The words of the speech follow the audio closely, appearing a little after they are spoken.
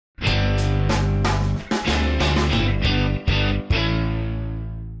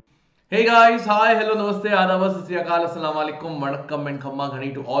Hey guys, hi, hello, namaste, adab, sat sri akal, assalamu alaikum, vanakkam and khamma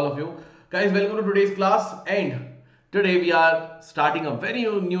ghani to all of you. Guys, welcome to today's class, and today we are starting a very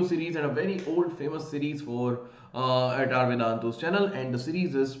new series and a very old famous series for at our Vedantu's channel, and the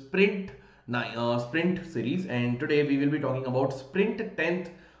series is Sprint series, and today we will be talking about Sprint 10th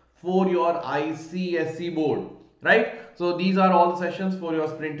for your ICSE board, right? So these are all the sessions for your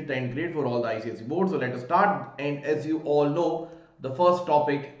Sprint 10th grade for all the ICSE board. So let us start, and as you all know, the first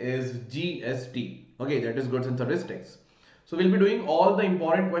topic is GST. Okay, that is goods and service tax. So we'll be doing all the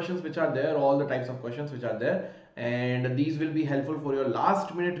important questions which are there, all the types of questions which are there, and these will be helpful for your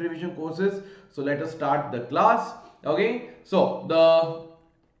last minute revision courses. So let us start the class. Okay, so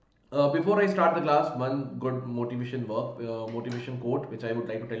the before I start the class, one good motivation quote which I would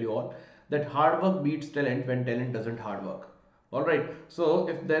like to tell you all, that hard work beats talent when talent doesn't hard work. All right. So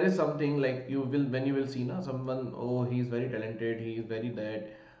if there is something like you will, when you will see now someone, oh, he is very talented, he is very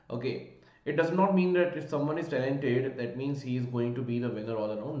that. Okay. It does not mean that if someone is talented, that means he is going to be the winner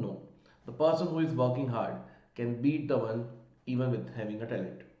all around. No. The person who is working hard can beat the one even with having a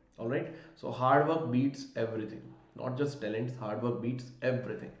talent. All right. So hard work beats everything. Not just talents, hard work beats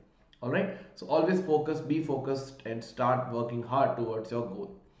everything. All right. So always focus, be focused, and start working hard towards your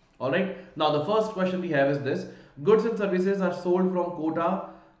goal. All right. Now the first question we have is this: goods and services are sold from Kota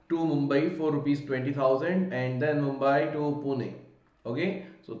to Mumbai for rupees 20,000 and then Mumbai to Pune. Okay.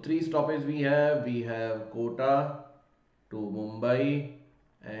 So three stoppages we have. We have Kota to Mumbai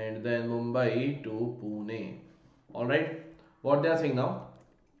and then Mumbai to Pune. All right. What they are saying now?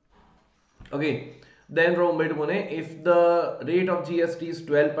 Okay, then from Mumbai to Pune, if the rate of GST is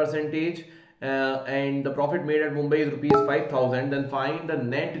 12 percentage and the profit made at Mumbai is rupees 5,000, then find the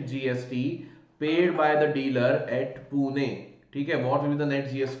net GST paid by the dealer at Pune. Okay, what will be the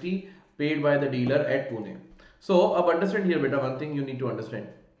net GST paid by the dealer at Pune? So, understand here, beta, one thing you need to understand.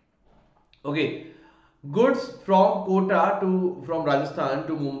 Okay, goods from Kota to from Rajasthan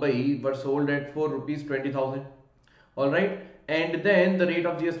to Mumbai were sold at for rupees 20,000. All right, and then the rate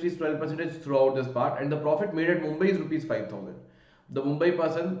of GST is 12% throughout this part, and the profit made at Mumbai is rupees 5,000. The Mumbai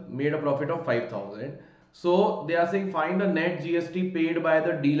person made a profit of 5,000. So they are saying find the net GST paid by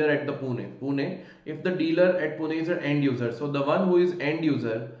the dealer at the Pune. If the dealer at Pune is an end user, so the one who is end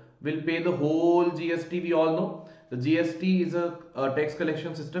user will pay the whole GST. We all know the GST is a tax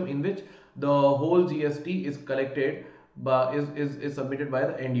collection system in which the whole GST is collected by is submitted by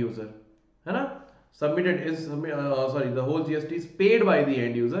the end user. है ना? Submitted is sorry, the whole GST is paid by the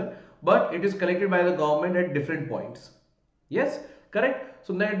end user, but it is collected by the government at different points. Yes, correct.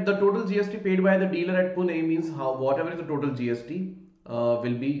 So net the total GST paid by the dealer at Pune means how whatever is the total GST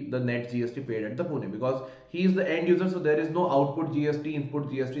will be the net GST paid at the Pune, because he is the end user, so there is no output GST, input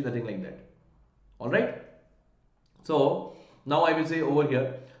GST, nothing like that. All right. So now I will say over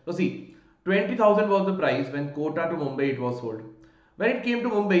here. So see, 20,000 was the price when Kota to Mumbai it was sold. When it came to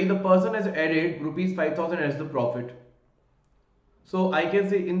Mumbai, the person has added rupees 5,000 as the profit. So I can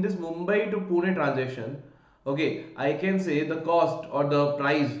say in this Mumbai to Pune transaction, okay, I can say the cost or the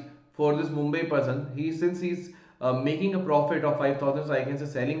price for this Mumbai person, since he's making a profit of 5,000, so I can say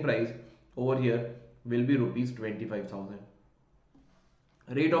selling price over here will be rupees 25,000.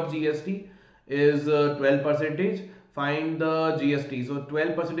 Rate of GST is 12 percentage. Find the GST. So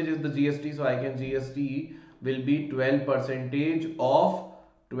 12 percentage is the GST. So I can GST will be 12 percentage of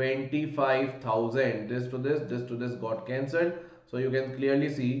 25,000. This to this got cancelled. So you can clearly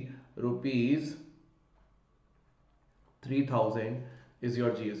see rupees 3,000 is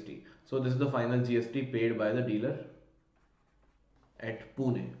your GST. So this is the final GST paid by the dealer at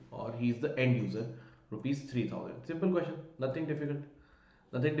Pune, or he is the end user, rupees 3,000. Simple question, nothing difficult.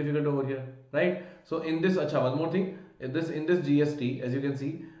 Nothing difficult over here, right? So in this, acha, one more thing. In this GST, as you can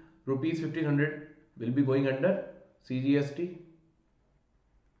see, rupees 1,500 will be going under CGST,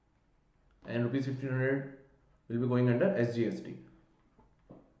 and rupees 1,500 will be going under SGST,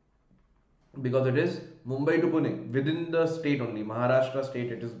 because it is Mumbai to Pune within the state only, Maharashtra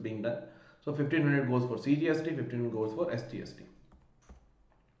state it is being done. So 1,500 goes for CGST, 1,500 goes for SGST.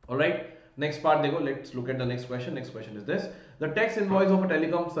 All right. Next part, they go. Let's look at the next question. Next question is this: the tax invoice of a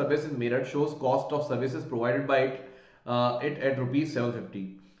telecom service in Meerut shows cost of services provided by it at rupees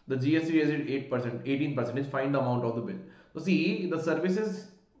 750. The GST is at 8%, 18%. Find the amount of the bill. So see, the services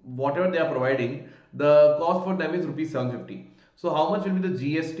whatever they are providing, the cost for them is rupees 750. So how much will be the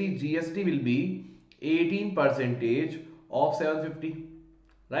GST? GST will be 18% of 750,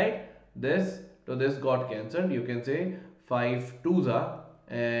 right? This to this got cancelled. You can say 5 twos are,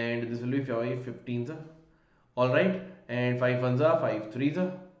 and this will be 5 15s. All right, and 5 ones are 5 threes.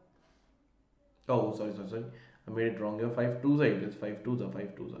 Oh, sorry. I made it wrong here. 5 twos are it is 5 twos are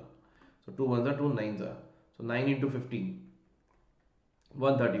 5 twos are. So 2 ones are 2 nines are. So 9 into 15,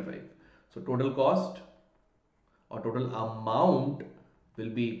 135. So total cost or total amount will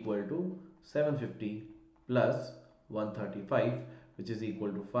be equal to 750 plus 135, which is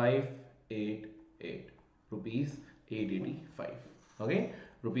equal to 588 rupees 885. Okay,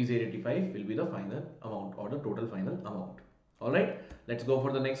 rupees 885 will be the final amount or the total final amount. All right, let's go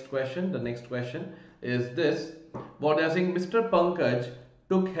for the next question. The next question is this: what they are saying, Mr. Pankaj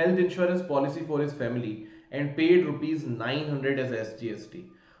took health insurance policy for his family and paid rupees 900 as SGST.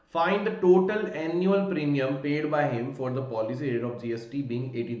 Find the total annual premium paid by him for the policy rate of GST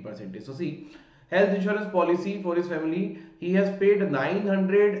being 18%. So see, health insurance policy for his family, he has paid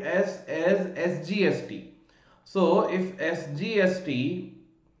 900 as SGST. So if SGST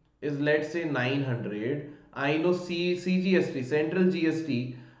is, let's say, 900, I know CGST, central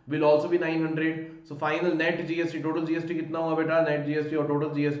GST will also be 900. So final net GST, total GST kitna hoga beta? Net GST or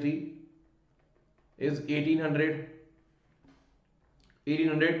total GST is 1800.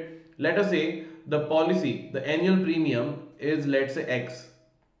 Let us say the policy, the annual premium is, let's say, X.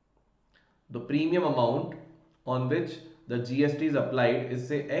 The premium amount on which the GST is applied is,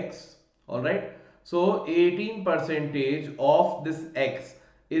 say, X. Alright. So 18% of this X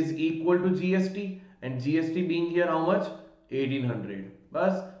is equal to GST, and GST being here how much? 1800.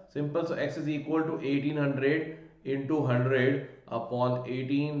 Bas simple. So X is equal to 1800 into 100 upon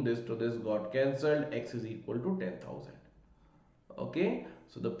 18. This to this got cancelled. X is equal to 10,000. Okay,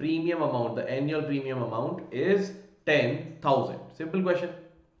 so the premium amount, the annual premium amount is 10,000. Simple question,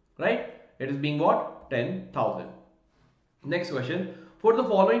 right? It is being what? 10,000. Next question: for the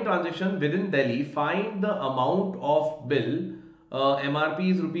following transaction within Delhi, find the amount of bill.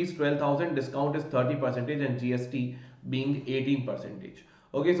 MRP is rupees 12,000, discount is 30%, and GST being 18%.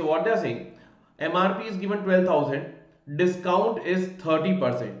 Okay, so what they are saying, MRP is given 12,000, discount is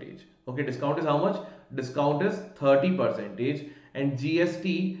 30%. Okay, discount is how much? Discount is 30%, and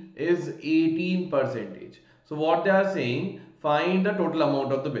GST is 18%. So what they are saying, find the total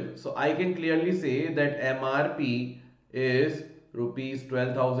amount of the bill. So I can clearly say that MRP is rupees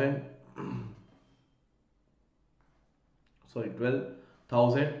 12,000. Sorry,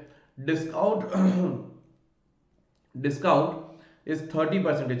 12,000. Discount discount is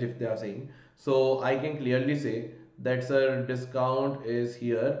 30% if they are saying. So I can clearly say that, sir, discount is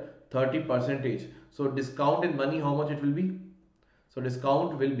here 30%. So discount in money, how much it will be? So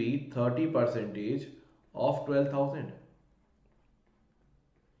discount will be 30% of 12,000.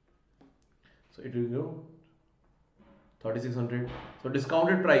 So it will go 3,600. So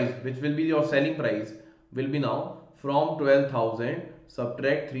discounted price, which will be your selling price, will be now from 12,000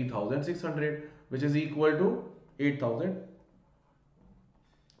 subtract 3,600, which is equal to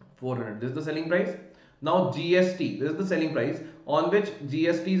 8,400. This is the selling price. Now GST, this is the selling price on which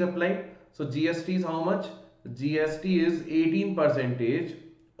GST is applied. So GST is how much? GST is 18%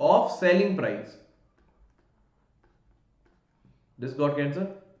 of selling price. This got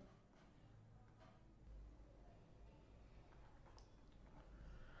cancelled.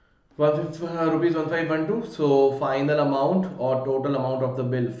 Rupees 1512. So final amount or total amount of the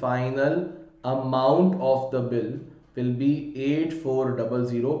bill, final amount of the bill will be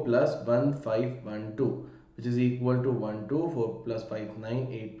 8400 plus 1512, which is equal to 124 plus 5 9,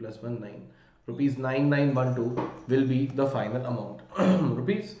 8 plus 1 9. Rupees 9912 will be the final amount.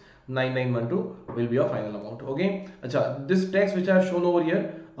 Rupees 9912 will be your final amount. Okay. Achha, this tax which I have shown over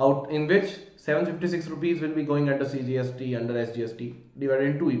here, out in which 756 rupees will be going under CGST, under SGST,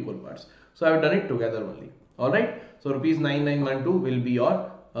 divided in two equal parts. So I have done it together only. Alright. So rupees 9912 will be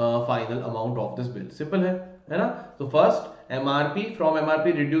your final amount of this bill. Simple hai na? So first MRP, from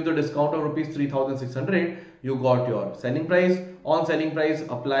MRP reduce the discount of rupees 3,600. You got your selling price. On selling price,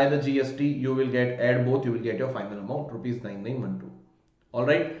 apply the GST. You will get, add both, you will get your final amount, rupees 9912.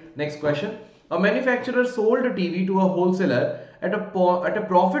 Alright. Next question. A manufacturer sold a TV to a wholesaler at a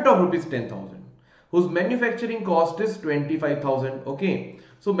profit of rupees 10,000, whose manufacturing cost is 25,000. Okay,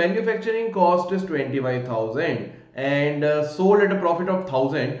 so manufacturing cost is 25,000 and sold at a profit of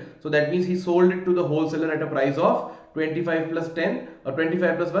 1,000. So that means he sold it to the wholesaler at a price of 25 plus 10 or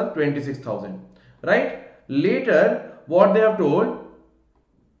 25 plus 1, 26,000. Right? Later, what they have told,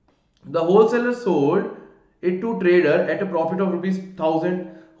 the wholesaler sold it to trader at a profit of rupees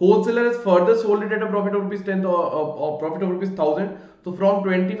 1,000. Wholesaler has further sold it at a profit of rupees 10 or profit of rupees 1,000. So from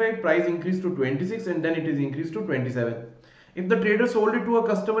 25 price increased to 26 and then it is increased to 27. If the trader sold it to a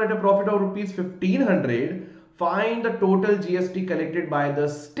customer at a profit of rupees 1,500, find the total GST collected by the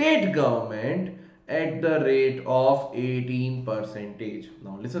state government at the rate of 18%.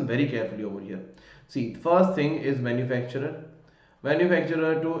 Now listen very carefully over here. See, the first thing is manufacturer.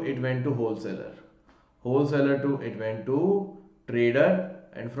 manufacturer to it went to wholesaler, wholesaler to it went to trader,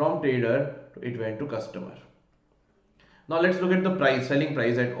 and from trader to it went to customer. Now let's look at the price, selling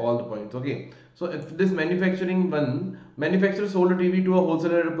price at all the points. Okay, so if this manufacturer sold a TV to a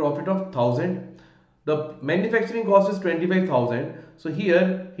wholesaler at a profit of 1000. The manufacturing cost is 25,000. So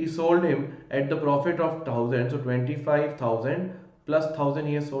here he sold him at the profit of 1000. So 25,000 plus 1000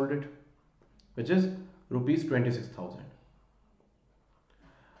 he has sold it, which is rupees 26,000.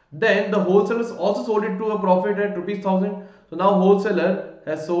 Then the wholesaler also sold it to a profit at rupees 1000. So now wholesaler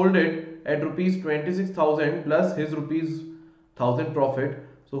has sold it at rupees 26,000 plus his rupees 1000 profit.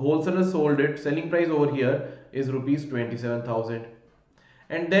 So wholesaler sold it, selling price over here is rupees 27,000.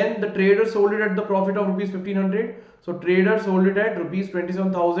 And then the trader sold it at the profit of rupees 1500. So trader sold it at rupees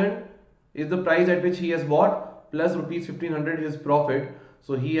 27,000 is the price at which he has bought, plus rupees 1500 his profit.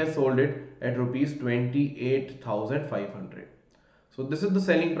 So he has sold it at rupees 28,500. So this is the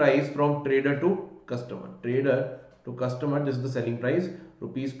selling price from trader to customer. Trader to customer, this is the selling price,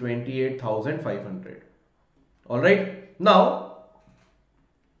 rupees 28,500. Alright. Now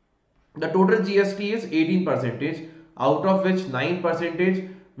the total GST is 18%, out of which 9%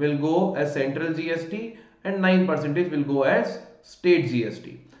 will go as central GST and 9% will go as state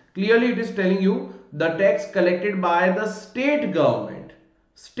GST. Clearly it is telling you the tax collected by the state government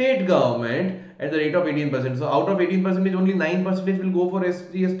at the rate of 18%. So out of 18%, only 9% will go for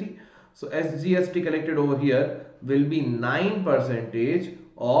SGST. So SGST collected over here will be 9%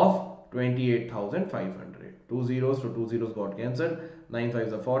 of 28,500. 2 zeros, so 2 zeros got cancelled. 9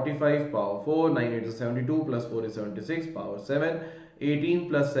 5s are 45, power 4, 9 8 is 72, plus 4 is 76, power 7. 18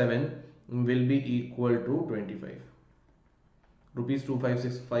 plus 7 will be equal to 25. Rupees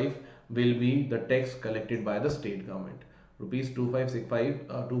 2565 will be the tax collected by the state government. Rupees 2565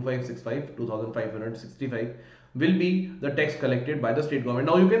 2565 will be the tax collected by the state government.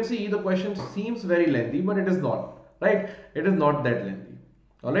 Now you can see the question seems very lengthy, but it is not, right? It is not that lengthy.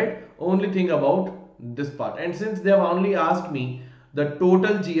 Alright, only think about this part. And since they have only asked me the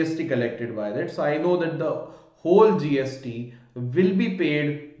total GST collected by that, so I know that the whole GST will be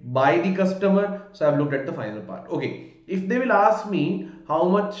paid by the customer. So I have looked at the final part. Okay, if they will ask me how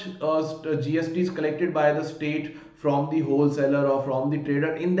much GST is collected by the state from the wholesaler or from the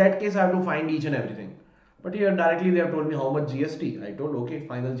trader, in that case I have to find each and everything. But here directly they have told me how much GST. I told okay,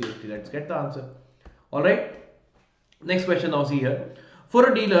 final GST. Let's get the answer. All right. Next question now. See here. For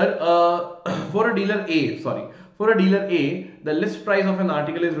a dealer A, the list price of an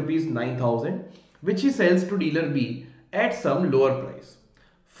article is rupees 9,000, which he sells to dealer B at some lower price.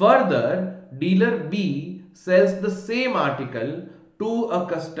 Further, dealer B sells the same article to a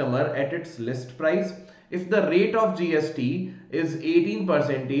customer at its list price. If the rate of GST is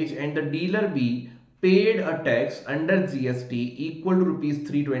 18% and the dealer B paid a tax under GST equal to rupees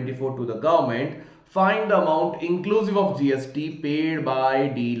 324 to the government, find the amount inclusive of GST paid by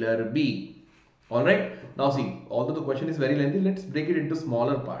dealer B. Alright, now see, although the question is very lengthy, let's break it into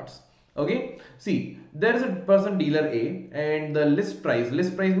smaller parts. Okay, see, there is a person dealer A and the list price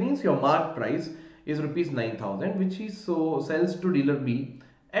means your mark price is rupees 9,000, which he sells to dealer B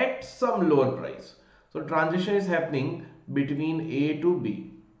at some lower price. So transition is happening between A to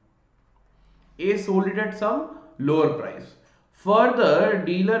B. A sold it at some lower price. Further,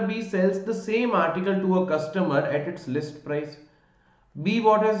 dealer B sells the same article to a customer at its list price. B,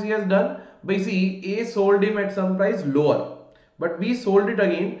 what has he has done? By see, A sold him at some price lower, but B sold it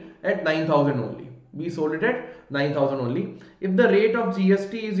again at 9,000 only. B sold it at 9,000 only. If the rate of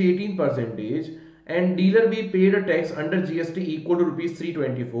GST is 18% and dealer B paid a tax under GST equal to rupees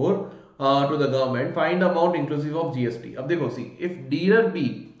 324 to the government, find the amount inclusive of GST. Ab dekho, see, if dealer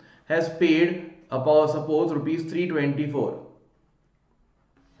B has paid suppose rupees 324,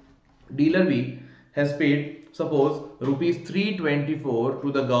 dealer B has paid suppose rupees 324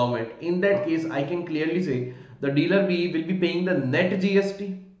 to the government. In that case, I can clearly say the dealer B will be paying the net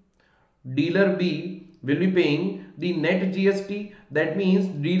GST. Dealer B will be paying the net GST. That means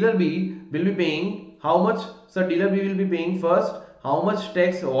dealer B will be paying how much? So dealer B will be paying first how much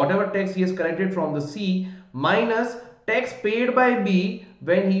tax, whatever tax he has collected from the C minus tax paid by B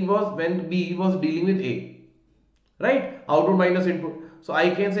when B was dealing with A. Right? Output minus input. So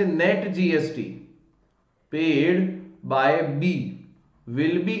I can say net GST paid by B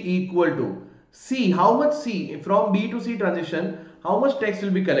will be equal to C. How much C? From B to C transition, how much tax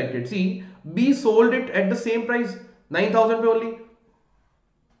will be collected? See, B sold it at the same price, 9,000 only.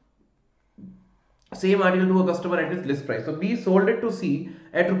 Same article to a customer at its list price. So B sold it to C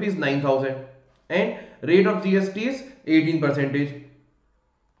at rupees 9,000 and rate of GST is 18%.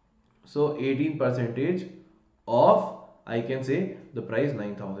 So 18% of I can say the price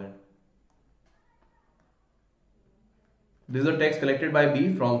 9,000. This is a tax collected by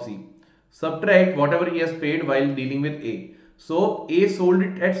B from C. Subtract whatever he has paid while dealing with A. So A sold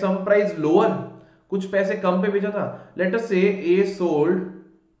it at some price lower. कुछ पैसे कम पे बेचा था. Let us say A sold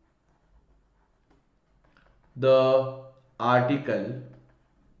the article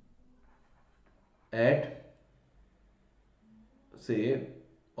at say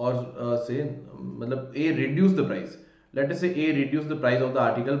मतलब A reduce the price. Let us say A reduced the price of the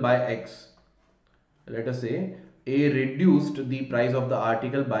article by X. Let us say A reduced the price of the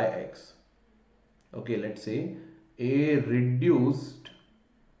article by X. Okay, let's say A reduced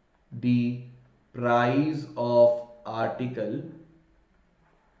the price of article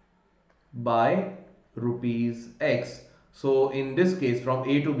by rupees X. So in this case, from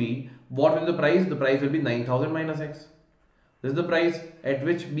A to B, what will the price? The price will be 9,000 minus X. This is the price at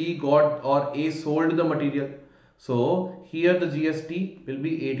which B got or A sold the material. So here the GST will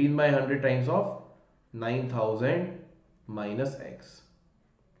be 18 by 100 times of 9,000 minus X.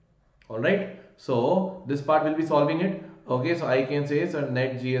 Alright. So this part will be solving it. Okay. So I can say so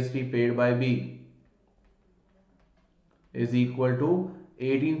net GST paid by B is equal to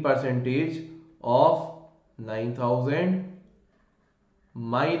 18% of 9,000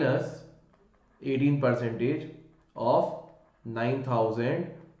 minus 18% of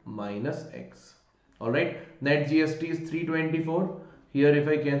 9,000 minus X. Alright, net GST is 324. Here if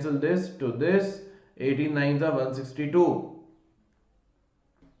I cancel this to this, 18 nines are 162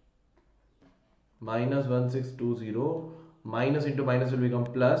 minus 1620 minus into minus will become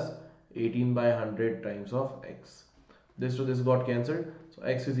plus 18 by 100 times of X. This to this got cancelled. So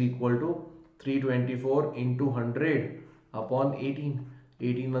X is equal to 324 into 100 upon 18.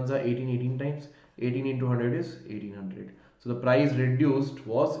 18 ones are 18 times. 18 into 100 is 1800. So the price reduced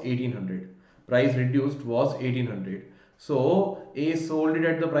was 1800. Price reduced was 1800. So A sold it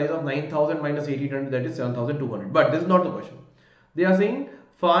at the price of 9,000 minus 1800, that is 7,200. But this is not the question. They are saying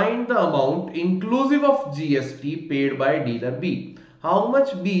find the amount inclusive of GST paid by dealer B. How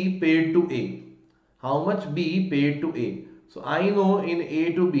much B paid to A? How much B paid to A? So I know in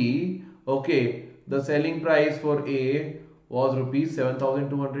A to B, okay, the selling price for A was rupees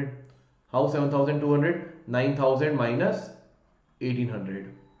 7,200. How 7,200? 9,000 minus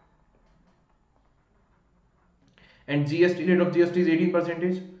 1,800. And GST rate of GST is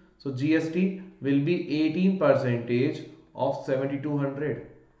 18%. So GST will be 18% of 7,200.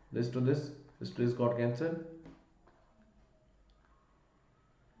 This to this got cancelled.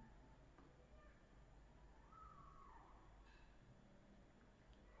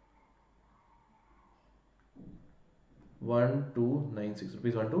 ₹1296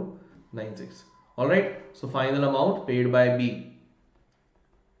 rupees 1296. All right. So final amount paid by B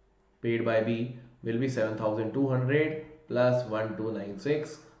will be 7,200 plus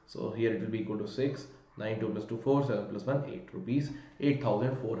 1296. So here it will be equal to 6. 9 2 plus 2 4, 7 plus 1 8 rupees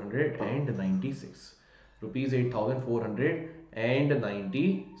 8,496 rupees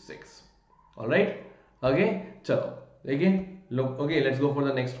 8,496. All right. Okay. Chalo. Again, look. Okay. Let's go for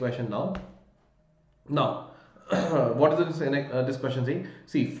the next question now. Now. What is this question saying?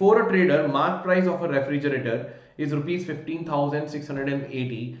 See, for a trader, mark price of a refrigerator is rupees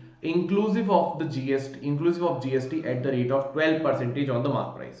 15,680 inclusive of the GST at the rate of 12% on the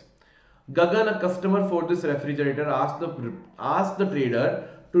mark price. Gagan, a customer for this refrigerator, asked the trader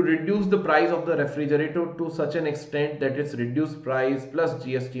to reduce the price of the refrigerator to such an extent that its reduced price plus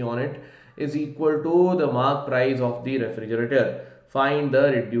GST on it is equal to the mark price of the refrigerator. Find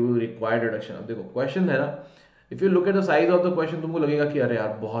the required reduction. अब देखो question है ना. If you look at the size of the question, तुमको लगेगा कि अरे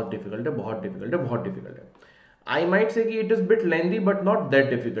यार बहुत difficult है. I might say कि it is bit lengthy but not that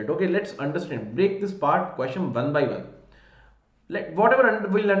difficult. Okay, let's understand. Break this part question one by one. Whatever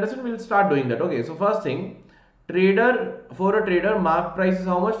we'll understand, we'll start doing that. Okay, so first thing, for a trader, mark price is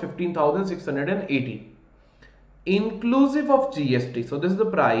how much? 15,680 inclusive of GST. So this is the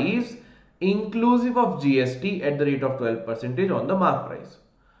price inclusive of GST at the rate of 12% on the mark price.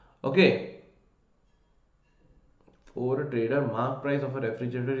 Okay. For a trader, mark price of a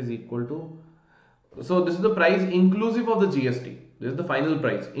refrigerator is equal to, so this is the price inclusive of the GST. This is the final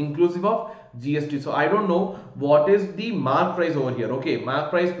price inclusive of GST. So I don't know what is the mark price over here. Okay,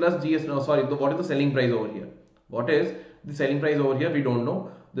 mark price plus GST. No, sorry, what is the selling price over here? What is the selling price over here? We don't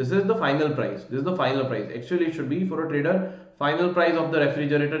know. This is the final price. This is the final price. Actually, it should be for a trader final price of the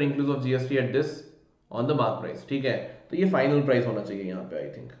refrigerator inclusive of GST at this on the mark price. ठीक है? तो ये final price होना चाहिए यहाँ पे. I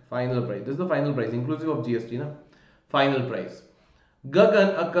think final price. This is the final price inclusive of GST ना. Final price.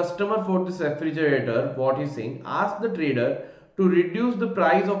 Gagan, a customer for this refrigerator, what he's saying, asked the trader to reduce the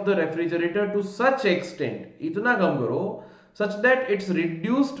price of the refrigerator to such extent, इतना कम करो, such that its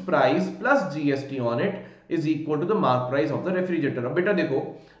reduced price plus GST on it is equal to the mark price of the refrigerator. अब बेटा देखो,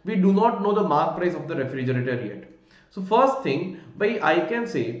 we do not know the mark price of the refrigerator yet. So first thing, by I can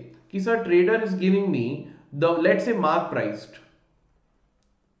say कि sir trader is giving me the, let's say, mark priced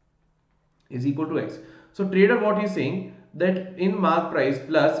is equal to X. So trader, what he is saying, that in mark price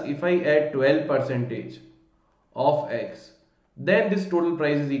plus if I add 12% of X, then this total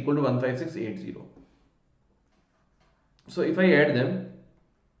price is equal to 15680. So if I add them,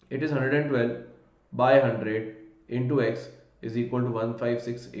 it is 112 by 100 into X is equal to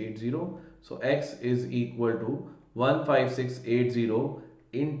 15680. So X is equal to 15680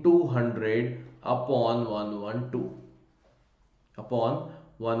 into 100 upon 112 upon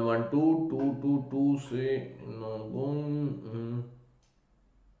 112 222 say no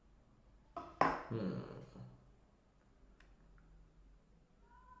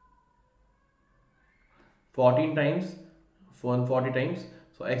 14 times 140 times,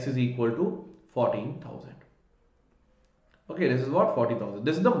 so X is equal to 14,000. Okay, this is what 40,000.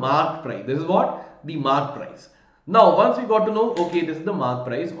 This is the mark price. This is what the mark price. Now, once we got to know, okay, this is the mark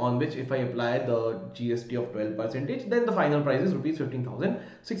price on which if I apply the GST of 12%, then the final price is rupees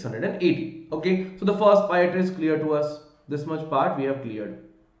 15,680. Okay, so the first part is clear to us. This much part we have cleared.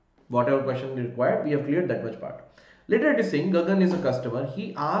 Whatever question required, we have cleared that much part. Later it is saying Gagan is a customer.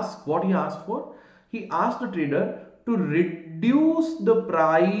 He asked, what he asked for? He asked the trader to reduce the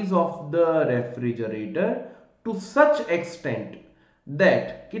price of the refrigerator to such extent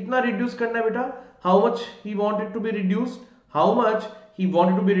that kitna reduce karna hai beta, how much he wanted to be reduced, how much he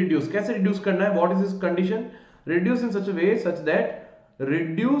wanted to be reduced, kaise reduce karna hai, what is his condition, reduce in such a way such that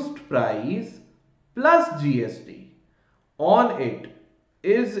reduced price plus GST on it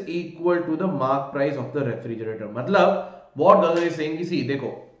is equal to the mark price of the refrigerator. Matlab what Gagan is saying, see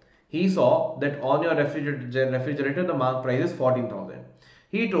dekho, he saw that on your refrigerator the mark price is 14,000.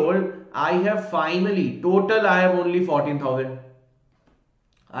 He told, I have finally, total I have only 14,000.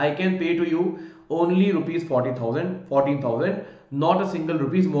 I can pay to you only rupees 14,000, not a single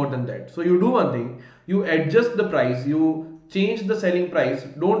rupees more than that. So you do one thing, you adjust the price, you change the selling price.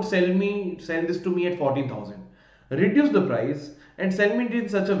 Don't sell this to me at 14,000. Reduce the price and sell me it in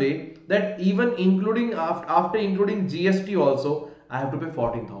such a way that even including after including GST also, I have to pay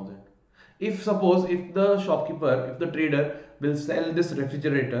 14,000. If suppose if the shopkeeper, if the trader will sell this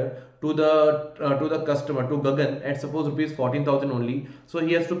refrigerator to the customer, to Gagan, at suppose rupees 14,000 only, so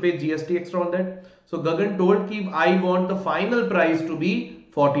he has to pay GST extra on that. So Gagan told ki I want the final price to be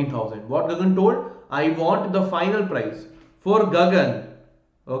 14,000. What Gagan told? I want the final price for Gagan.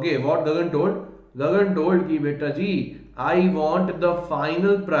 Okay, what Gagan told? Gagan told ki beta ji, I want the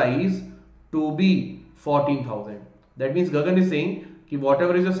final price to be 14,000. That means Gagan is saying कि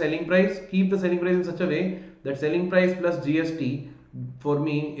whatever is your selling price, keep the selling price in such a way that selling price plus GST for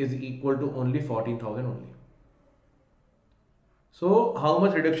me is equal to only 14,000 only. So how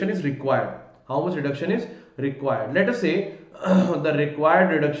much reduction is required? How much reduction is required? Let us say the required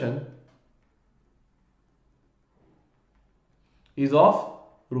reduction is of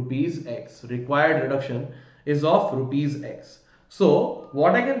rupees X. Required reduction is of rupees X. So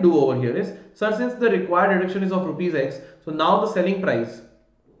what I can do over here is, sir, since the required reduction is of rupees X, so now the selling price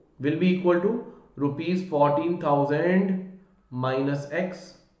will be equal to rupees 14,000 minus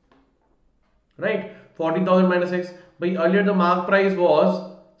X, right? 14,000 minus X. But earlier the mark price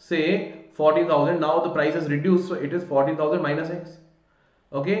was say 14,000. Now the price is reduced, so it is 14,000 minus X.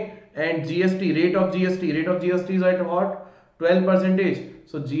 Okay, and GST, rate of GST is at what? 12%.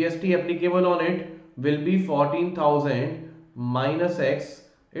 So GST applicable on it will be 14,000 minus X,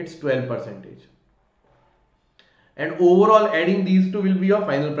 it's 12%. And overall adding these two will be your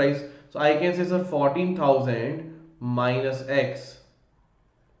final price. So I can say, sir, 14,000 minus X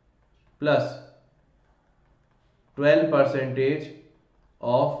plus 12%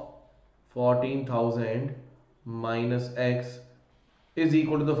 of 14,000 minus X is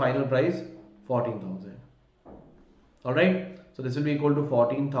equal to the final price 14,000. Alright, so this will be equal to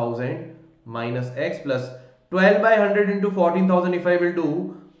 14,000 minus X plus 12 by 100 into 14,000. If I will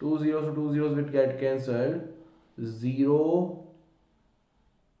do 2 zeros, so 2 zeros will get cancelled. 0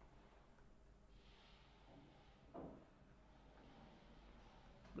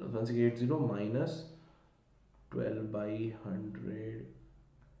 plus 1680 minus 12 by 100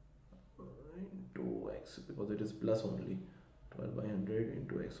 into X, because it is plus only. 12 by 100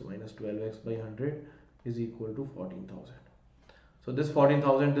 into X, so minus 12X by 100 is equal to 14,000. So this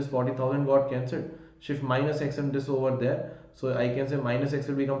 14,000, this 40,000 got cancelled. Shift minus X and this over there. So I can say minus X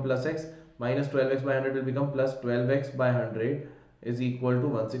will become plus X, minus 12x by 100 will become plus 12x by 100 is equal to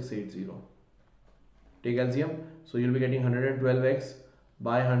 1680. Take LCM. So you'll be getting 112x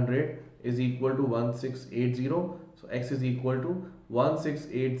by 100 is equal to 1680. So x is equal to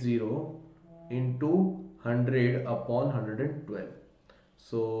 1680 into 100 upon 112.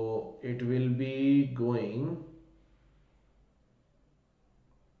 So it will be going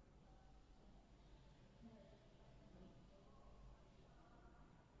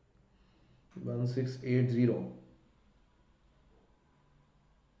 1680.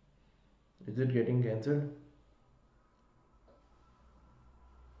 Is it getting cancelled?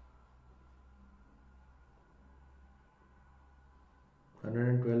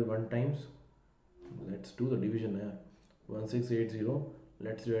 112 one times. Let's do the division here. 1680.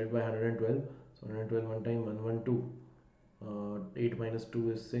 Let's divide by 112. So 112 one time, 112. 8 minus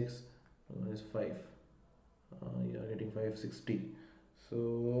 2 is 6. Is 5. You are getting 560.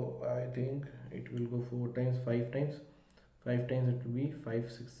 So I think it will go 4 times, 5 times. 5 times it will be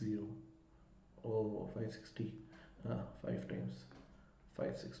 560. Oh, 560. 5 times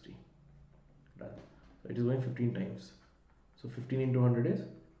 560. Done. So it is going 15 times. So 15 into 100 is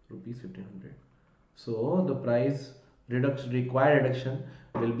rupees 1500. So the price required reduction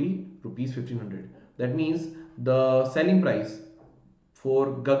will be rupees 1500. That means the selling price for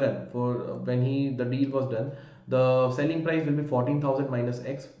Gagan, for when the deal was done, the selling price will be 14,000 minus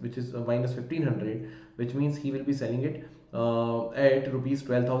X, which is minus 1500, which means he will be selling it at rupees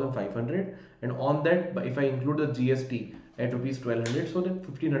 12,500, and on that, if I include the GST at rupees 1200, so that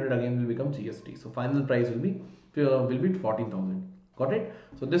 1500 again will become GST. So final price will be 14,000. Got it?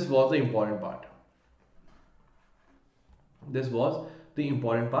 So this was the important part. This was the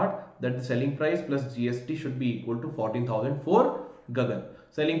important part, that the selling price plus GST should be equal to 14,000 for Gagan.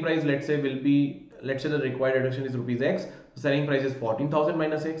 Selling price, let's say the required reduction is rupees X. The selling price is 14,000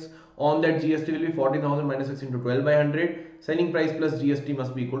 minus X. On that, GST will be 14,000 minus X into 12 by 100. Selling price plus GST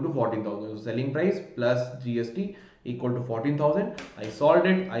must be equal to 14,000. So selling price plus GST equal to 14,000. I solved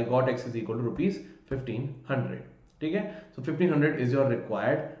it. I got X is equal to rupees 1500. Okay? So 1500 is your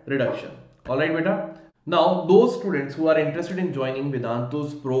required reduction. Alright, beta. Now, those students who are interested in joining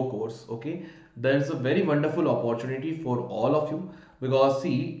Vedantu's Pro course, okay, there is a very wonderful opportunity for all of you, because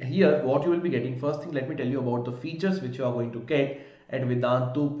see here what you will be getting. First thing, let me tell you about the features which you are going to get at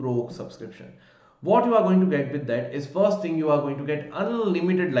Vedantu Pro subscription. What you are going to get with that is, first thing, you are going to get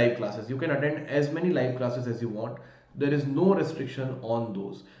unlimited live classes. You can attend as many live classes as you want. There is no restriction on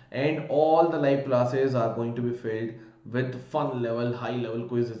those, and all the live classes are going to be filled with fun level, high level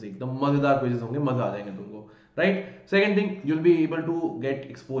quizzes. एकदम मजेदार quizzes होंगे, मजा आ जाएंगे तुमको, right? Second thing, you'll be able to get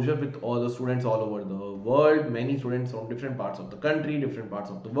exposure with all the students all over the world, many students from different parts of the country, different parts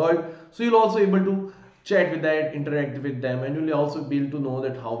of the world. So you'll also able to chat with that, interact with them, and you'll also be able to know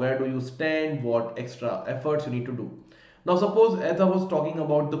that where do you stand, what extra efforts you need to do. Now suppose, as I was talking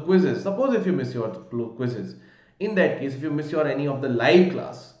about the quizzes, suppose if you miss your quizzes, in that case, if you miss your any of the live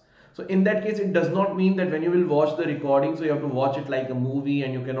class, so in that case, it does not mean that when you will watch the recording, so you have to watch it like a movie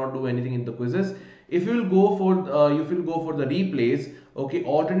and you cannot do anything in the quizzes. If you will go for the replays, okay,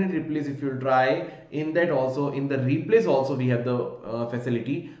 alternate replays, if you will try, in that also, in the replays also, we have the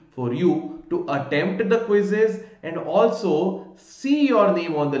facility for you to attempt the quizzes and also see your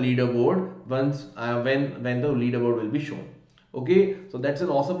name on the leaderboard once when the leaderboard will be shown. Okay, so that's an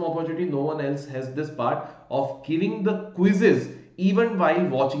awesome opportunity. No one else has this part of giving the quizzes even while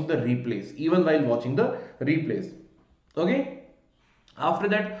watching the replays, okay. After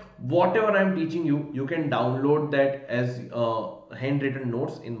that, whatever I am teaching you, you can download that as handwritten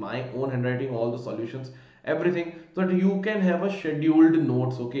notes in my own handwriting, all the solutions, everything, so that you can have a scheduled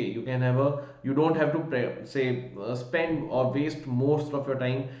notes. Okay, you don't have to spend or waste most of your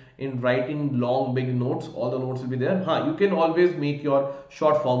time in writing long big notes. All the notes will be there. You can always make your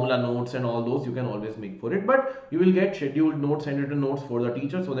short formula notes and all those, you can always make for it, but you will get scheduled notes, handwritten notes for the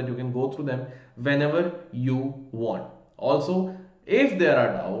teacher, so that you can go through them whenever you want. Also, if there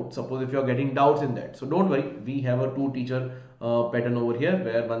are doubts, suppose if you are getting doubts in that, so don't worry, we have a two teacher pattern over here,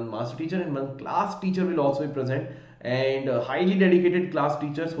 where one master teacher and one class teacher will also be present, and highly dedicated class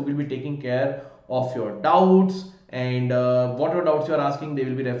teachers who will be taking care of your doubts, and whatever doubts you are asking, they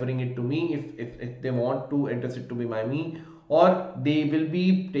will be referring it to me if they want to address it to me by me, or they will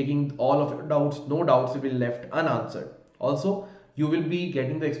be taking all of your doubts. No doubts will be left unanswered. Also, you will be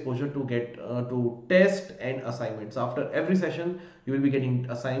getting the exposure to get to test and assignments. After every session, you will be getting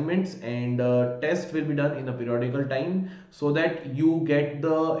assignments, and test will be done in a periodical time, so that you get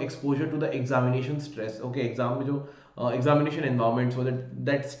the exposure to the examination stress. Okay, exam में जो examination environment, so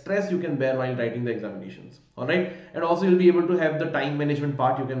that stress you can bear while writing the examinations. All right, and also you'll be able to have the time management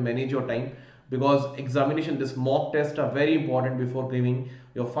part. You can manage your time, because examination, this mock tests are very important before giving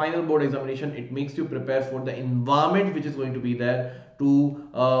your final board examination. It makes you prepare for the environment which is going to be there to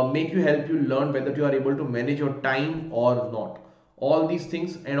help you learn whether you are able to manage your time or not. All these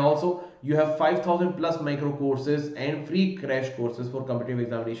things, and also you have 5,000 plus micro courses and free crash courses for competitive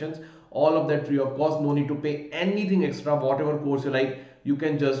examinations. All of that free of cost, no need to pay anything extra. Whatever course you like, you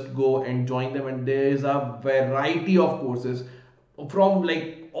can just go and join them, and there is a variety of courses from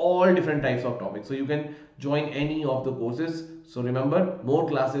like all different types of topics, so you can join any of the courses. So remember, more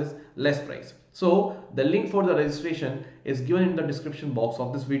classes, less price. So the link for the registration is given in the description box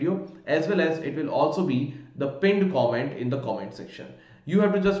of this video, as well as it will also be the pinned comment in the comment section. You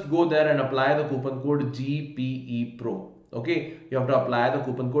have to just go there and apply the coupon code GPE Pro. Okay, you have to apply the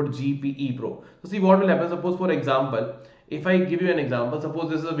coupon code GPE Pro. So see what will happen. Suppose for example, if I give you an example, suppose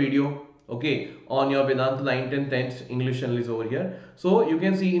this is a video, okay, on your Vedantu 9th and 10th English channel is over here. So you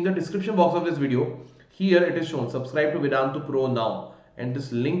can see in the description box of this video, here it is shown subscribe to Vedantu Pro now, and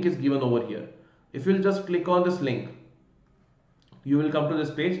this link is given over here. If you'll just click on this link, you will come to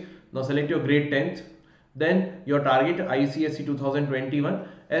this page. Now select your grade 10th, then your target ICSE 2021.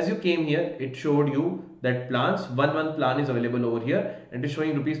 As you came here, it showed you that plans, 1 month plan is available over here, and it is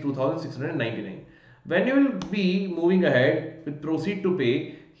showing rupees 2,699. When you will be moving ahead with proceed to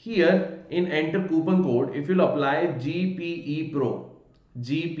pay, here in enter coupon code, if you'll apply GPE Pro,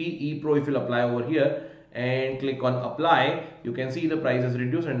 if you'll apply over here and click on apply, you can see the price is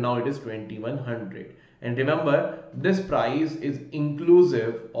reduced and now it is 2,100. And remember, this price is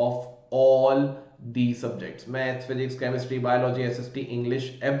inclusive of all the subjects: maths, physics, chemistry, biology, SST,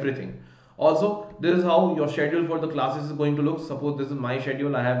 English, everything. Also, this is how your schedule for the classes is going to look. Suppose this is my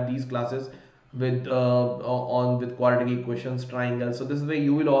schedule. I have these classes with with quadratic equations, triangles. So this is where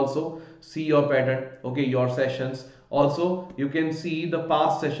you will also see your pattern, okay, your sessions. Also you can see the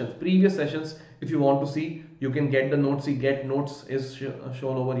past sessions, previous sessions. If you want to see, you can get the notes. See, get notes is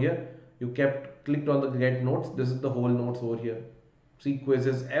shown over here. You clicked on the get notes. This is the whole notes over here. See,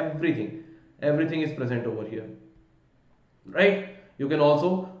 quizzes, everything is present over here, right? You can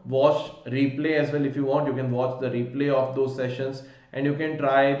also watch replay as well. If you want, you can watch the replay of those sessions, and you can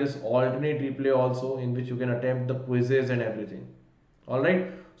try this alternate replay also, in which you can attempt the quizzes and everything. All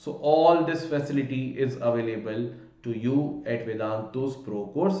right, so all this facility is available to you at Vedantu's Pro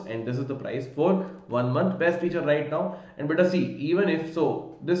course, and this is the price for 1 month. Best feature right now. And better see, even if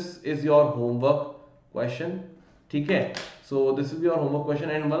so, this is your homework question, okay? So this is your homework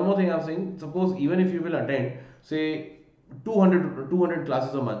question. And one more thing I'm saying, suppose even if you will attend say 200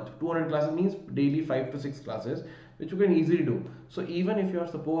 classes a month, 200 classes means daily 5 to 6 classes, which you can easily do. So even if you are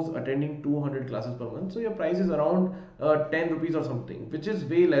suppose attending 200 classes per month, so your price is around 10 rupees or something, which is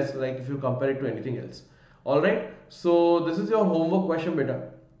way less, like if you compare it to anything else. All right, so this is your homework question, beta.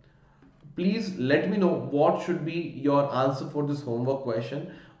 Please let me know what should be your answer for this homework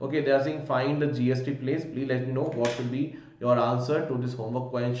question. Okay, they are saying find the GST place. Please let me know what should be your answer to this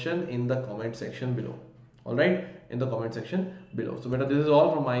homework question in the comment section below. All right, in the comment section below. So beta, this is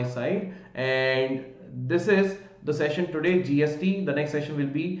all from my side, and this is the session today, GST. The next session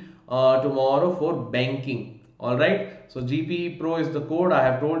will be tomorrow for banking. All right, so GPE Pro is the code. I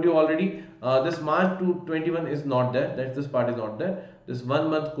have told you already. This March 2021 is not there. This part is not there. This 1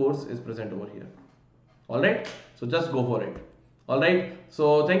 month course is present over here. All right, so just go for it. All right,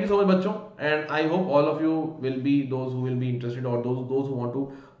 so thank you so much, bachcho, and I hope all of you will be those who will be interested, or those who want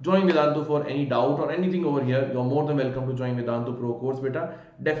to join Vedantu for any doubt or anything over here. You're more than welcome to join Vedantu Pro course, beta.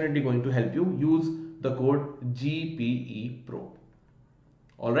 Definitely going to help you. Use the code GPE Pro.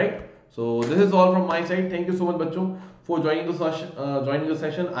 All right, so this is all from my side. Thank you so much, bachcho, for joining the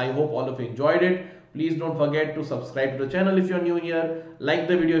session. I hope all of you enjoyed it. Please don't forget to subscribe to the channel if you're new here. Like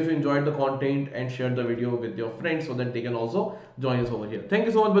the video if you enjoyed the content, and share the video with your friends so that they can also join us over here. Thank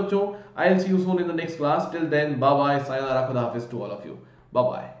you so much, bachcho. I'll see you soon in the next class. Till then, bye bye, sayonara, khuda hafiz to all of you. Bye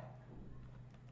bye.